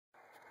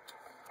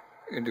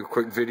Gonna do a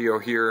quick video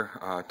here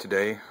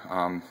today.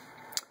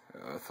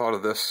 Thought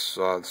of this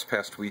this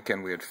past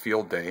weekend. We had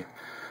field day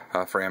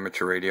for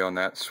amateur radio, and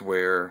that's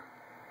where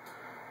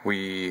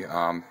we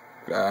a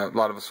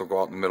lot of us will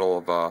go out in the middle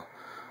of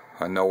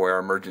nowhere. Our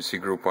emergency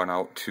group went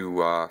out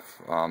to a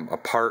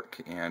park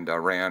and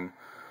ran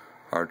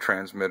our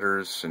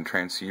transmitters and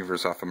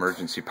transceivers off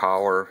emergency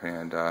power,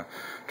 and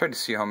tried to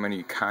see how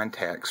many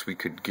contacts we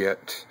could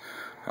get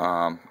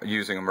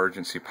using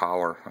emergency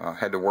power.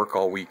 Had to work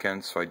all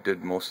weekend, so I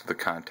did most of the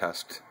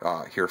contest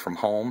here from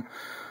home.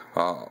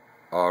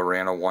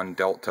 Ran a 1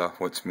 delta,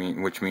 which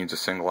means a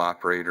single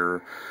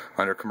operator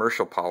under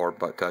commercial power,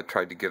 but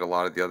tried to get a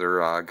lot of the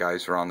other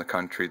guys around the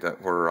country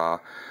that were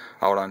out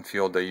on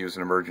field day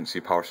using emergency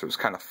power, so it was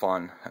kind of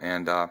fun.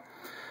 And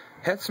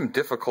had some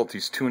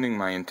difficulties tuning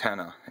my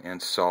antenna,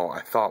 and so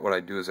I thought what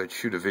I'd do is I'd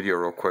shoot a video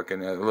real quick.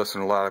 And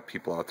listen, a lot of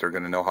people out there are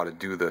going to know how to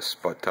do this,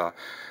 but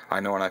I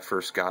know when I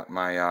first got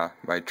my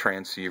my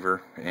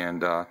transceiver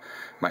and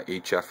my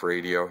HF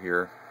radio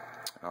here,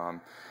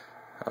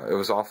 it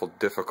was awful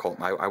difficult.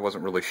 I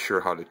wasn't really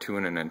sure how to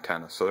tune an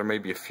antenna, so there may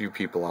be a few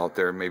people out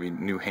there, maybe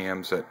new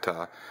hams,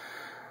 that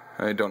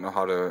don't know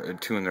how to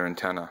tune their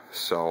antenna.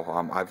 So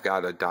I've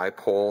got a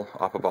dipole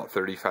up about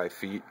 35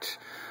 feet.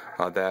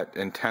 That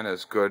antenna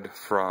is good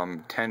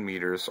from 10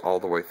 meters all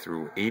the way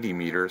through 80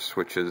 meters,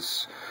 which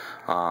is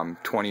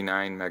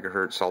 29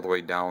 megahertz all the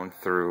way down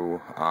through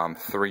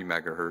 3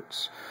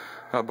 megahertz.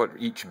 But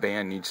each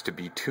band needs to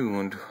be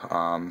tuned,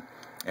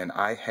 and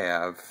I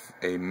have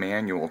a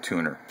manual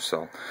tuner.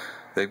 So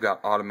they've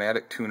got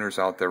automatic tuners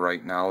out there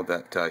right now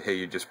that, hey,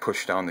 you just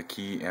push down the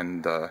key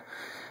and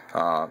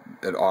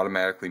it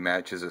automatically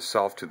matches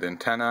itself to the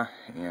antenna,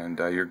 and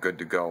you're good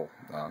to go.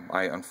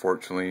 I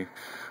unfortunately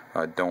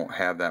don't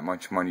have that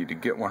much money to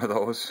get one of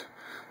those,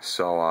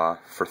 so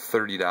for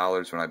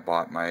 $30 when I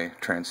bought my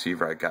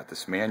transceiver, I got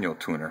this manual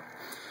tuner.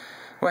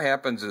 What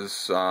happens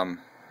is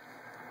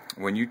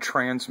when you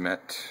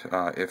transmit,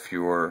 if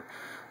your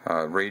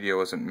radio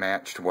isn't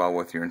matched well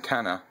with your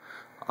antenna,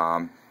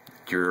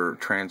 your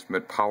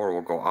transmit power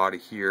will go out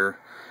of here,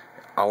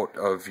 out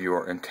of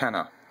your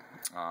antenna.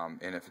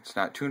 And if it's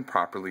not tuned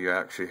properly, you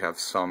actually have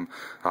some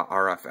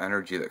RF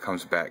energy that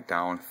comes back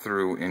down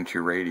through into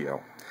your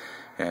radio.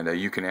 And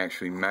you can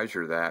actually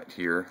measure that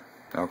here.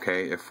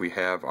 Okay, if we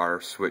have our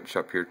switch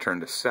up here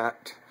turned to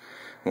set,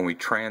 when we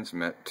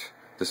transmit,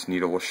 this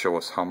needle will show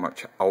us how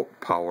much out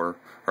power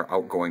or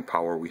outgoing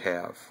power we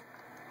have.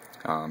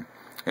 And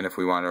if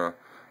we want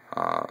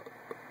to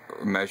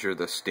measure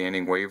the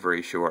standing wave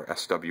ratio, or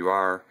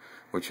SWR,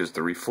 which is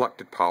the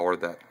reflected power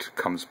that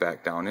comes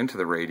back down into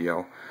the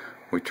radio,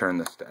 we turn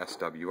this to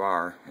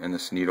SWR, and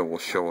this needle will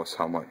show us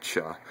how much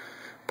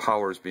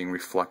power is being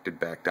reflected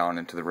back down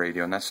into the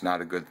radio, and that's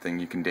not a good thing.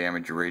 You can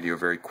damage your radio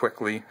very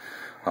quickly,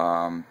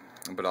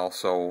 but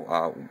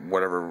also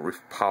whatever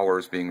power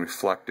is being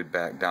reflected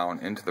back down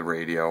into the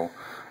radio,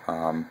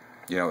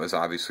 you know, is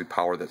obviously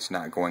power that's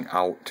not going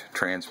out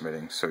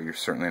transmitting, so you're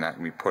certainly not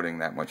going to be putting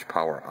that much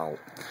power out.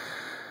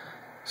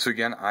 So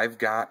again, I've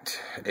got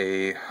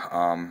a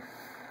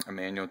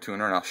manual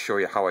tuner, and I'll show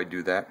you how I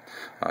do that.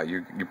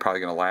 You're probably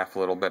going to laugh a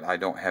little bit. I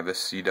don't have a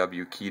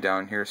CW key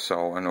down here,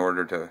 so in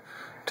order to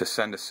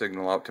send a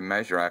signal out to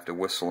measure, I have to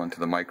whistle into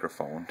the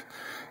microphone.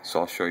 So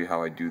I'll show you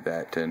how I do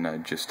that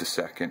in just a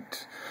second.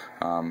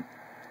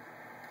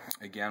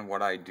 Again,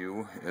 what I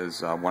do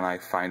is when I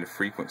find a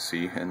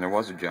frequency, and there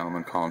was a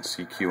gentleman calling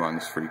CQ on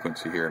this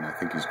frequency here, and I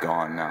think he's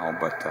gone now,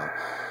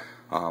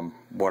 but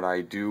what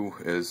I do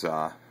is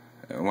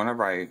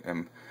whenever I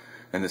am,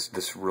 and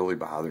this really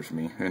bothers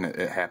me, and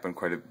it happened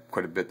quite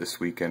a bit this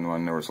weekend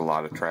when there was a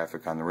lot of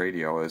traffic on the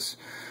radio, is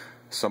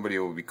somebody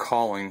will be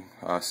calling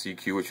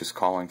CQ, which is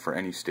calling for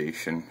any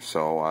station,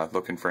 so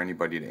looking for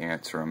anybody to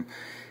answer them,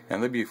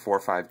 and there'll be 4 or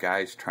 5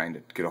 guys trying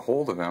to get a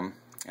hold of him,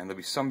 and there'll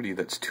be somebody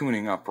that's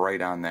tuning up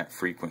right on that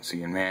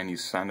frequency, and man,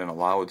 he's sending a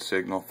loud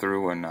signal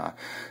through. And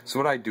so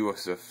what I do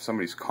is, if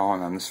somebody's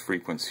calling on this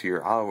frequency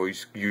here, I'll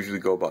always usually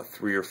go about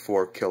 3 or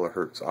 4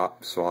 kilohertz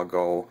up. So I'll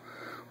go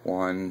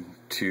 1,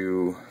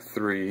 2,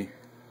 3,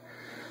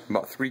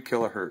 about 3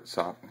 kilohertz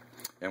up,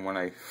 and when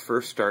I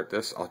first start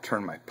this, I'll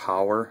turn my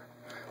power.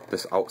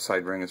 This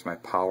outside ring is my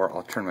power.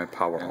 I'll turn my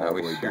power all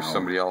the way down. Here's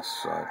somebody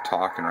else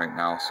talking right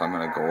now, so I'm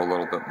going to go a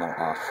little bit more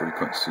off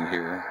frequency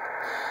here.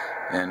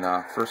 And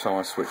first I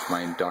want to switch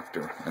my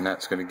inductor, and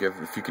that's going to give,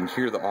 if you can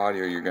hear the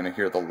audio, you're going to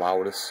hear the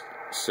loudest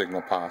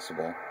signal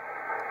possible.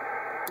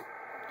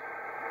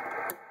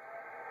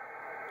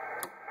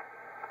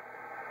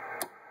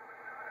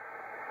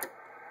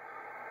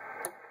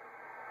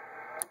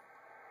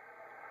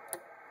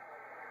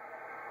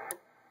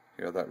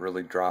 Here, that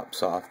really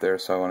drops off there,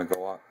 so I want to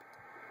go up.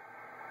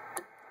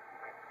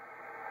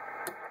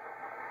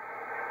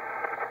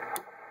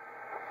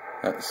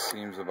 That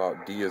seems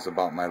about, D is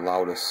about my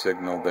loudest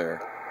signal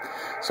there.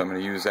 So I'm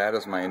going to use that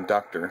as my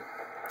inductor.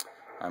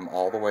 I'm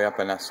all the way up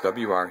in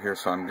SWR here,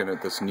 so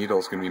this needle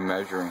is going to be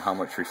measuring how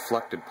much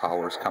reflected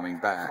power is coming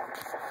back.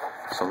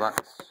 So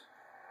let's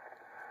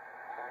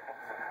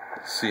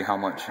see how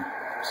much.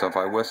 So if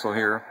I whistle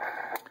here,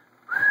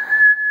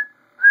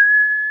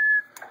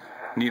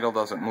 needle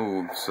doesn't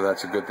move, so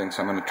that's a good thing.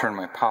 So I'm going to turn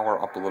my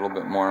power up a little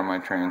bit more on my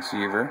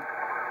transceiver.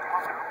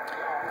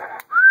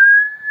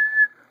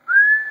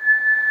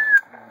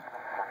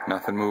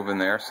 Nothing moving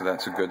there, so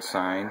that's a good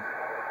sign.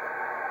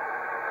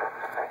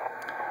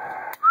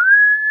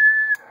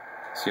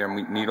 See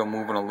our needle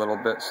moving a little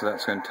bit, so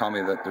that's going to tell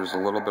me that there's a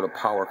little bit of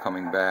power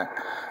coming back.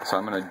 So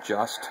I'm going to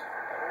adjust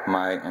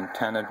my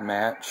antenna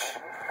match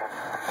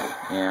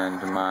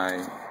and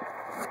my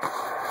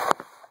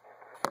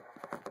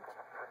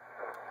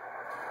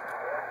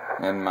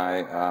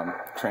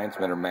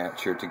transmitter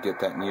match here to get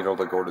that needle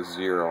to go to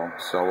 0.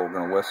 So we're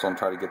going to whistle and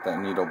try to get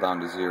that needle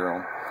down to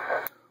 0.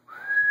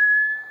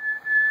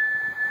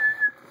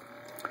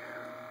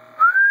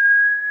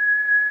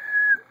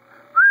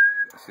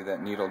 See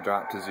that needle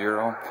drop to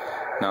 0.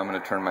 Now I'm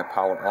going to turn my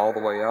power all the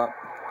way up.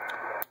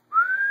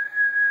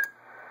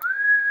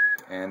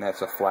 And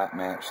that's a flat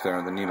match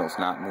there. The needle's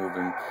not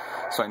moving.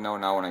 So I know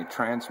now when I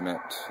transmit,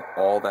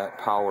 all that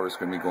power is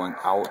going to be going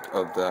out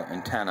of the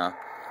antenna,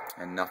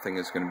 and nothing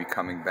is going to be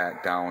coming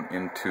back down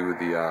into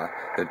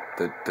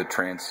the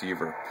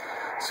transceiver.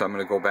 So I'm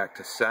going to go back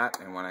to set,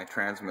 and when I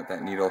transmit,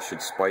 that needle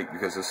should spike,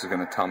 because this is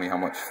going to tell me how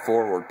much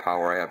forward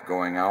power I have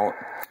going out.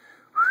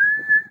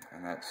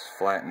 And that's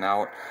flattened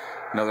out.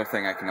 Another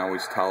thing I can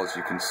always tell is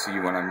you can see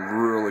when I'm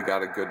really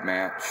got a good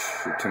match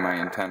to my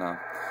antenna.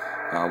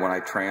 When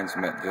I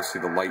transmit, you'll see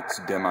the lights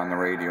dim on the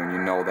radio, and you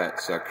know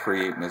that's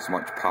creating as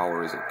much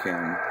power as it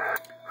can.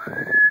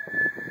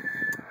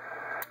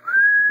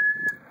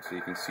 So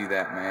you can see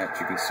that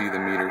match. You can see the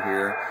meter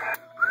here.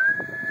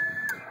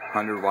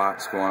 100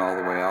 watts going all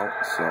the way out.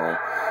 So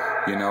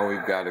you know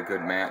we've got a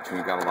good match, and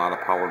we've got a lot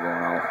of power going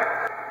out.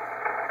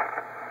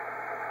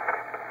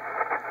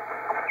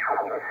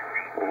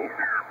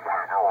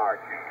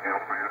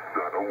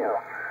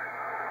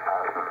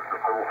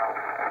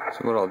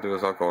 So what I'll do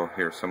is I'll go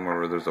here somewhere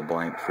where there's a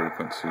blank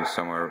frequency,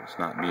 somewhere it's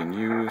not being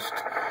used.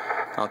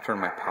 I'll turn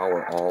my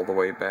power all the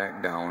way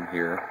back down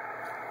here.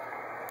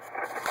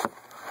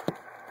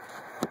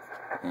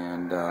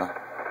 And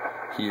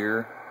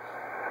here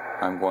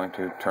I'm going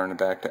to turn it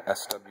back to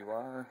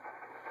SWR.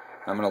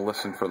 I'm going to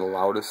listen for the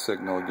loudest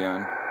signal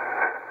again.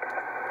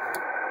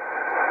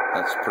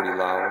 That's pretty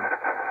loud.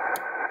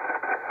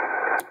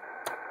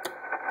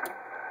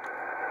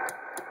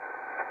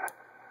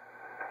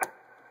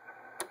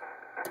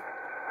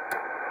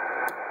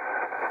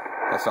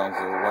 That sounds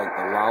like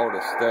the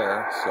loudest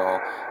there, so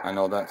I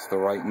know that's the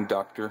right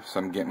inductor, so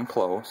I'm getting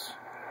close.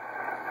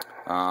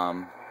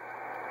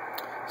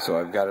 So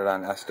I've got it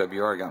on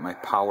SWR, I got my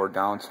power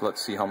down, so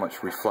let's see how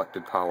much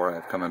reflected power I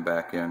have coming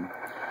back in.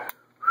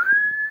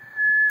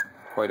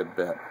 Quite a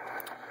bit.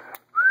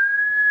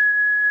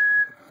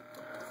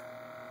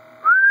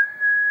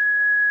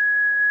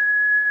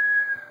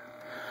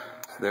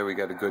 So there we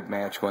got a good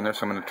match going there,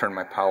 so I'm going to turn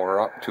my power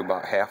up to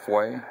about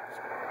halfway.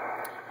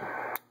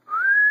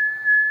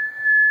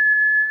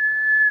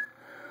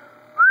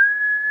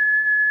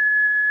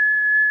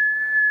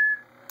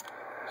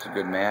 It's a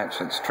good match.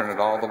 Let's turn it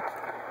all the...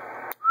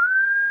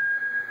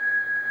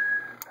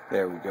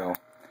 There we go.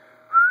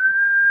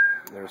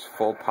 There's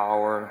full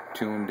power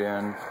tuned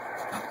in.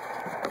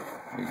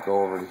 We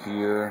go over to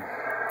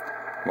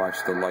here. Watch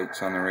the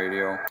lights on the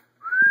radio.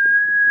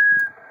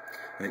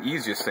 And the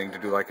easiest thing to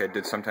do, like I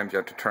did, sometimes you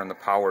have to turn the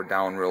power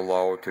down real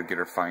low to get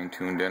her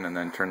fine-tuned in, and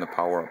then turn the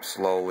power up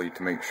slowly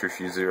to make sure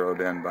she's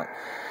zeroed in. But,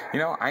 you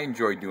know, I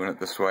enjoy doing it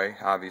this way.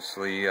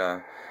 Obviously,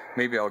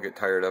 maybe I'll get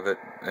tired of it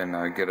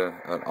and get an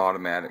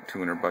automatic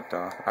tuner, but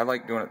I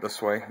like doing it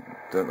this way.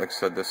 Like I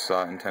said, this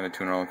antenna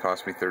tuner only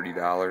cost me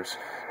 $30.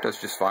 Does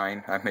just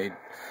fine. I made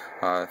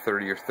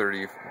 30 or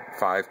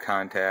 35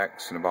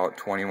 contacts in about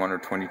 21 or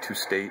 22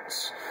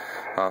 states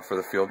for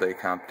the field day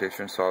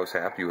competition, so I was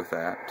happy with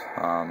that.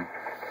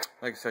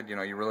 Like I said, you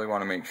know, you really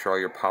want to make sure all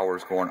your power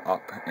is going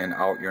up and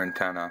out your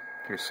antenna.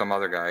 Here's some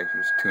other guy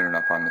who's tuning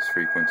up on this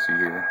frequency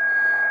here,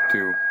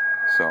 too.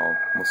 So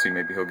we'll see,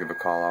 maybe he'll give a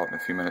call out in a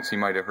few minutes. He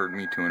might have heard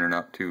me tuning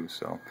up too,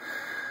 so.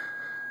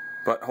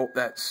 But hope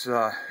that's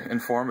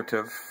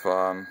informative,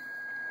 and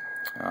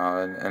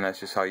that's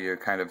just how you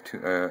kind of,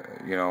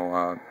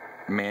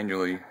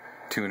 manually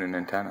tune an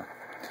antenna.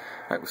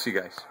 Alright, we'll see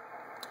you guys.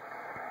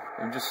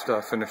 I just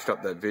finished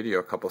up that video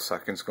a couple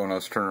seconds ago, and I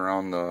was turning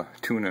around the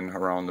tuning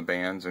around the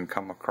bands and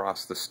come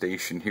across the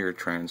station here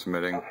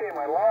transmitting. Okay,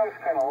 my log's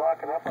kind of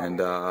locking up. And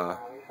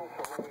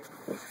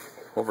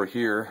over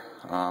here,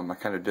 I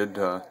kind of did,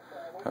 I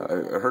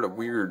heard a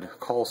weird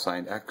call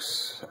sign,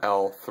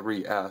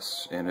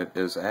 XL3S, and it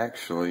is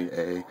actually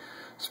a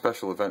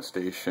special event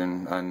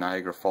station in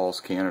Niagra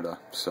Falls, Canada.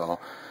 So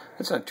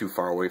it's not too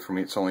far away from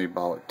me. It's only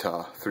about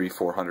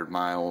 300-400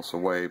 miles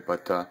away,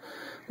 but I'm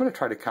going to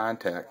try to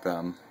contact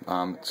them.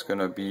 It's going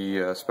to be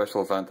a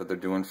special event that they're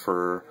doing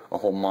for a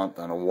whole month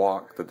on a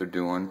walk that they're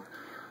doing.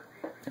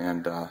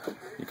 And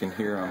you can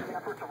hear them. The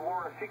efforts of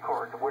Laura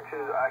Secord, which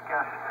is, I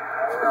guess,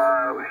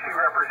 she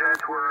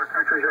represents where our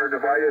countries are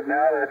divided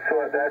now.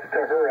 That's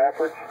to her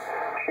efforts.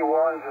 She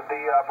warns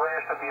the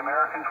British that the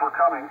Americans were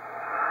coming,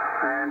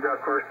 and of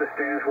course the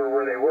stands were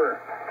where they were.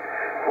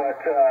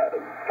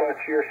 but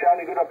you're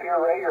sounding good up here,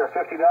 Ray. You're a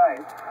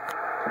 59.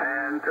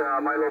 And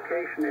my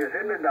location is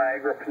in the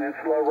Niagara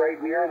Peninsula,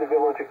 right near the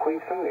village of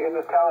Queenston, in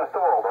the town of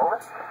Thorold. Over.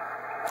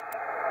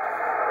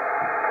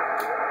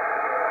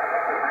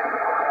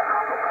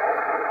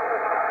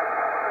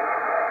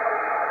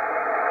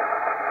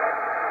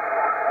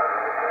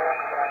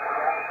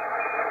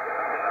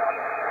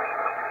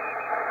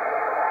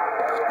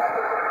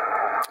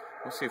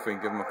 We'll see if we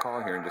can give him a call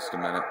here in just a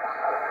minute.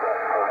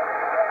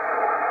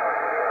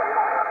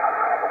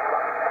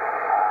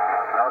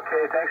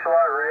 Okay, thanks a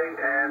lot, Ray.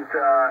 And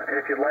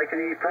if you'd like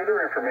any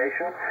further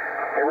information,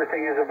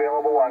 everything is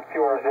available on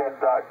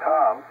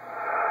QRZ.com.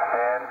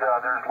 And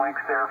there's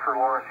links there for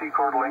Laura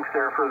Secord, links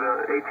there for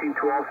the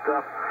 1812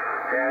 stuff,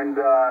 and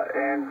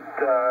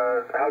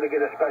how to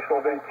get a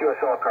special event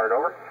QSL card.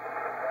 Over.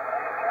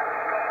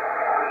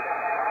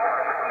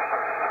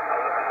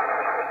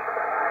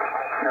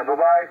 Now,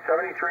 bye-bye.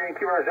 73 in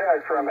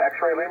QRZ from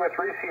X-Ray Lima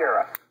 3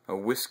 Sierra. A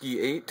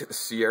Whiskey 8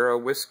 Sierra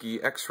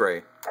Whiskey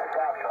X-Ray.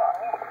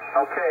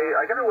 Okay,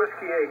 I got a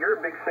Whiskey 8. You're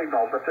a big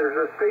signal, but there's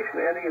a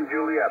station ending in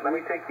Juliet. Let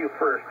me take you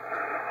first.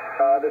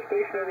 The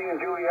station ending in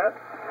Juliet.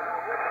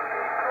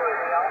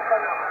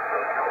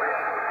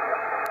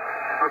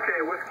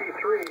 Okay, Whiskey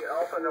 3,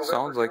 Alpha November.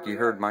 Sounds like you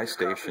heard my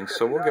station,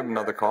 so we'll give him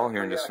another call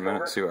here in just a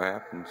minute and see what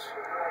happens.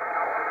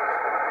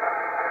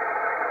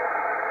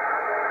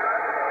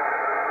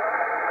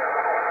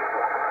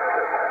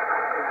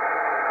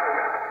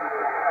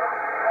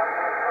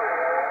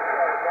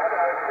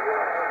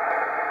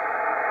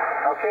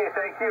 Okay,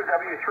 thank you,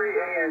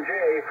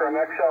 W3ANJ from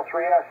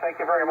XL3S. Thank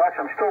you very much.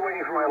 I'm still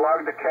waiting for my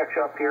log to catch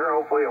up here.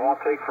 Hopefully it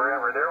won't take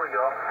forever. There we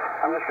go.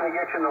 I'm just going to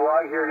get you in the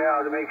log here now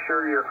to make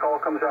sure your call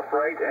comes up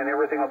right and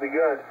everything will be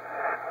good.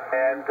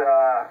 And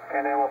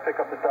then we'll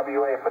pick up the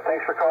W8. But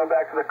thanks for coming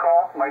back to the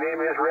call. My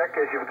name is Rick,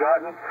 as you've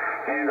gotten,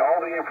 and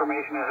all the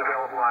information is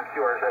available on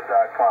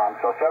QRZ.com.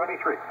 So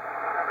 73.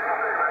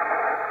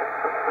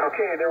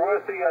 Okay, there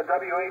was the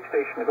W8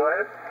 station. Go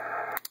ahead.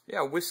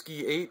 Yeah,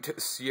 Whiskey 8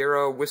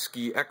 Sierra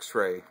Whiskey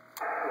X-Ray.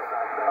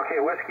 Okay,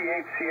 Whiskey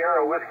 8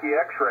 Sierra Whiskey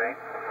X-Ray.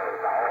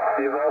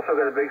 You've also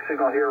got a big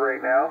signal here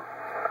right now.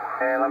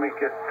 And let me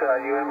get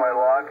you in my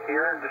log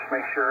here, just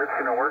make sure it's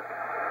going to work.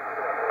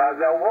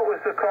 Now, what was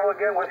the call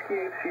again? Whiskey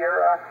 8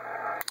 Sierra?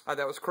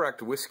 That was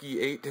correct. Whiskey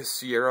 8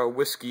 Sierra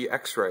Whiskey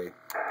X-Ray.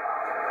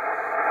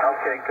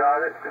 Okay, got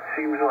it. It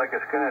seems like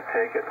it's going to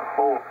take it.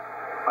 Oh,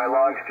 my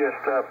log's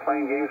just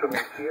playing games with me.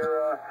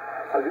 Sierra.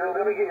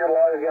 Let me get your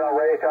log again. I'll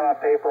write it down on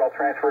paper. I'll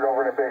transfer it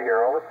over in a bit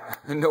here. Over.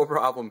 No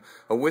problem.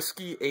 A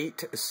Whiskey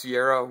 8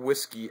 Sierra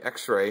Whiskey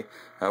X-Ray.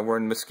 We're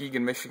in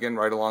Muskegon, Michigan,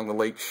 right along the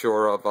lake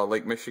shore of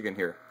Lake Michigan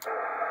here.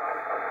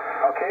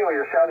 Okay, well,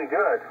 you're sounding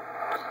good.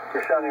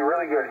 You're sounding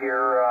really good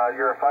here.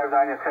 You're a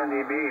 5.9 and 10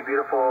 dB.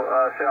 Beautiful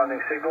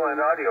sounding signal and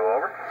audio.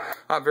 Over.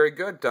 Very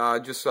good.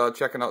 Just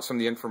checking out some of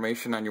the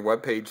information on your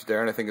webpage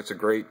there, and I think it's a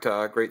great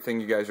thing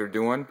you guys are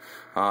doing.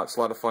 It's a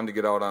lot of fun to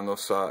get out on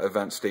those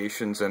event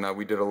stations, and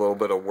we did a little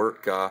bit of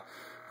work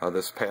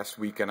this past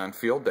weekend on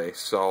field day.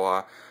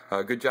 So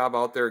good job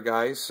out there,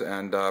 guys,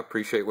 and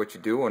appreciate what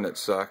you do, and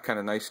it's kind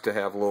of nice to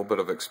have a little bit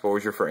of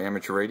exposure for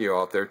amateur radio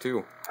out there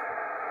too.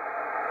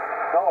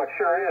 Oh, it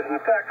sure is. And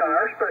in fact, on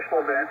our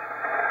special event,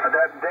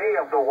 that day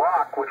of the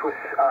walk, which was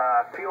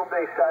field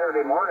day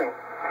Saturday morning,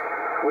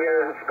 we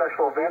had a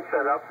special event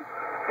set up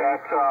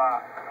at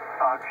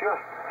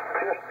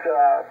just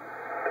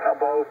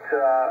about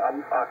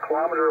a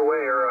kilometer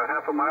away or a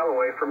half a mile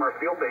away from our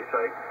field day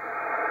site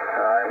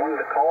at one of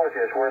the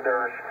colleges where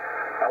there's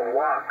a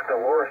walk, the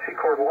Laura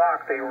Secord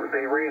walk. They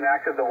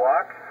reenacted the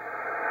walk,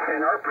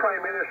 and our Prime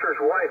Minister's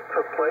wife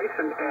took place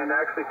and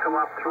actually come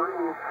up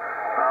through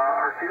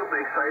our field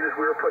day site as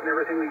we were putting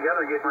everything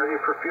together, getting ready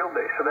for field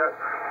day. So that,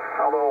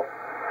 although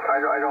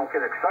I don't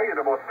get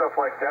excited about stuff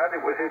like that,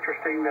 it was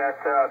interesting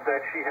that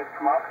she had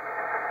come up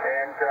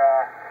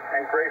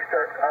and graced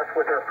us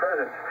with her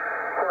presence.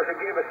 Of course,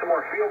 it gave us some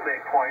more field day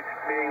points,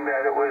 being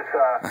that it was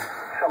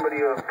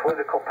somebody of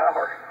political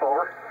power.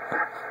 Over.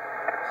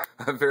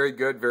 Very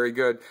good, very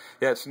good.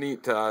 Yeah, it's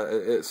neat.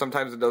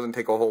 Sometimes it doesn't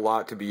take a whole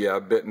lot to be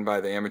bitten by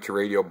the amateur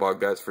radio bug,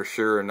 that's for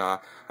sure. And I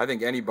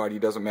think anybody,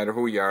 doesn't matter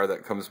who you are,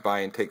 that comes by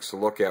and takes a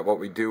look at what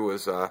we do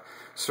is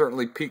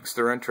certainly piques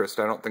their interest.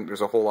 I don't think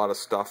there's a whole lot of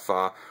stuff,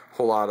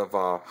 whole lot of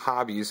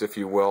hobbies, if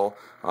you will,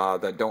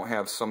 that don't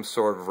have some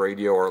sort of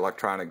radio or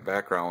electronic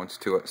backgrounds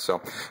to it. So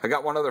I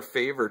got one other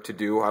favor to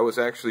do. I was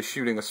actually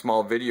shooting a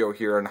small video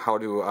here on how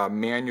to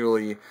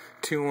manually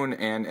tune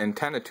an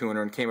antenna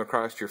tuner and came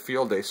across your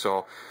field day.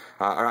 So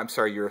or I'm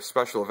sorry, your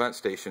special event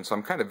station. So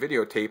I'm kind of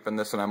videotaping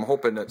this, and I'm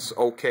hoping it's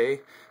okay.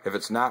 If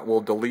it's not,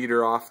 we'll delete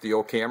her off the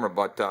old camera.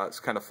 But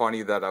it's kind of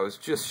funny that I was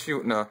just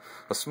shooting a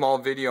small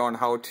video on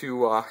how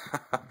to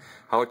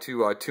how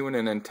to tune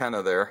an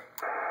antenna there.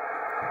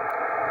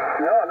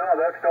 No,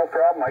 that's no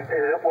problem.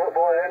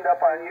 Will it end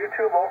up on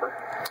YouTube? Over.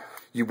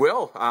 You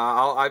will.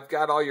 I've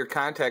got all your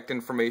contact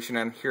information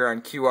on here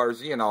on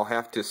QRZ, and I'll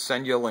have to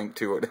send you a link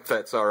to it if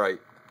that's all right.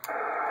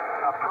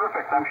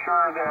 Perfect. I'm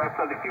sure that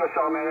the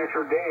QSL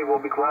manager Dave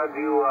will be glad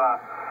to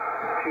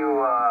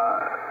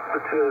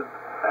to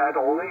add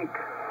a link,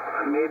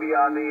 maybe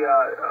on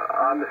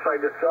the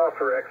site itself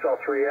for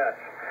XL3S.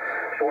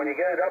 So when you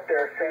get it up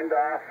there, send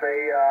off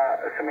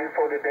some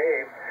info to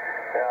Dave.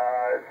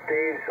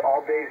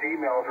 All Dave's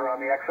emails are on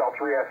the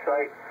XL3S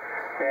site,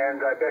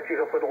 and I bet you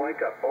he'll put a link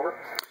up. Over.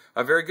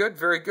 Very good,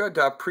 very good.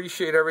 I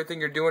appreciate everything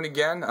you're doing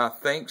again.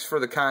 Thanks for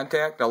the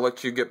contact. I'll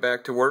let you get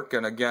back to work.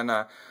 And again,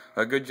 a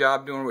good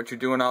job doing what you're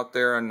doing out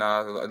there. And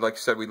like I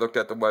said, we looked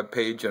at the web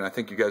page, and I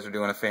think you guys are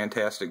doing a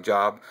fantastic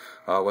job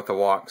with the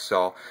walk.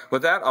 So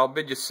with that, I'll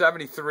bid you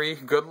 73.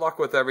 Good luck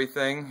with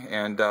everything.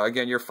 And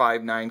again, you're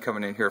 5'9"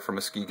 coming in here from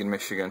Muskegon,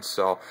 Michigan.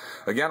 So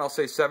again, I'll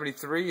say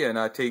 73,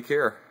 and take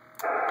care.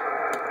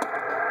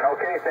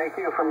 Okay, thank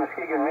you from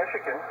Muskegon,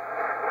 Michigan.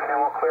 And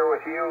we'll clear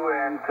with you,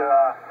 and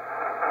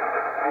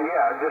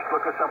yeah, just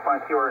look us up on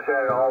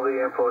QRZ. All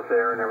the info's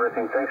there and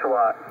everything. Thanks a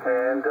lot.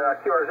 And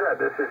QRZ,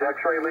 this is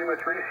X-Ray Lima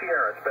 3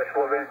 Sierra,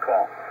 special event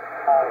call.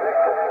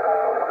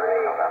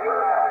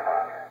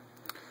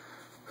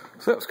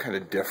 So that was kind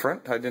of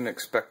different. I didn't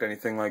expect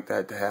anything like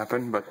that to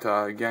happen. But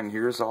again,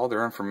 here's all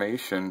their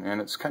information, and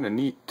it's kind of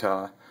neat.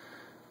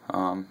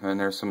 And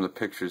there's some of the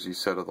pictures he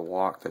said of the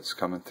walk that's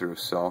coming through.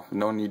 So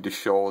no need to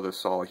show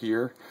this all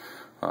here,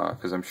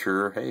 because I'm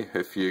sure, hey,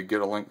 if you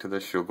get a link to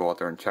this, you'll go out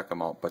there and check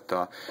them out.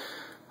 But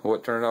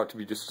what turned out to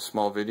be just a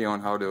small video on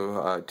how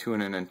to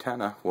tune an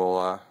antenna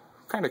will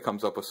kind of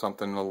comes up with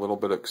something a little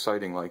bit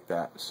exciting like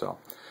that. So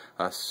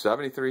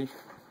 73,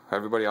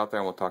 everybody out there,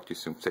 and we'll talk to you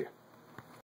soon. See ya.